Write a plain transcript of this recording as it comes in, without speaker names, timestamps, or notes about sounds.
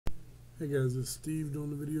Hey guys, it's Steve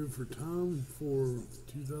doing the video for Tom for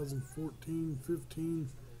 2014-15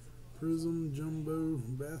 Prizm Jumbo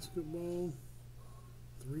Basketball.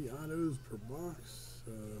 3 autos per box.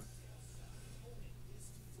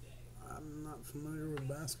 I'm not familiar with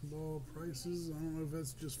basketball prices. I don't know if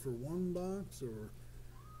that's just for one box or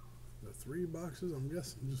the 3 boxes. I'm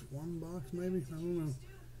guessing just one box maybe. I don't know.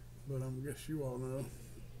 But I guess you all know.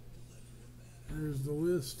 Here's the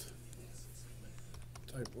list.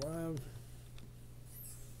 Type live.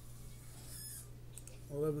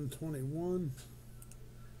 1121.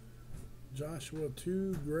 Joshua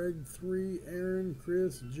 2, Greg 3, Aaron,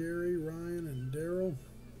 Chris, Jerry, Ryan, and Daryl.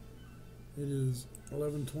 It is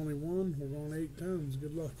 1121. We're going 8 times.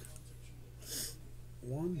 Good luck.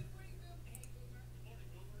 1,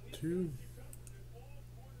 2,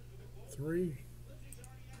 3,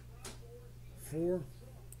 4,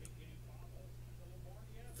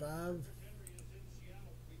 5,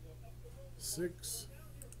 6,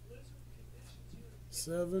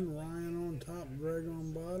 7. Ryan on top, Greg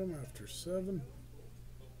on bottom after 7.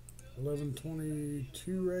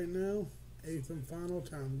 11:22 right now. 8th and final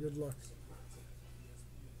time. Good luck.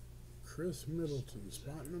 Chris Middleton,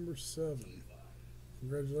 spot number 7.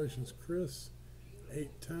 Congratulations, Chris.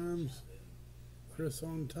 8 times. Chris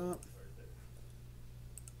on top.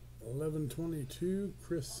 11:22.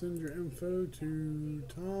 Chris, send your info to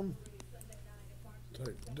Tom.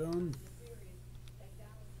 Type done.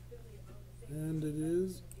 And it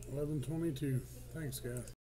is 11:22. Thanks, guys.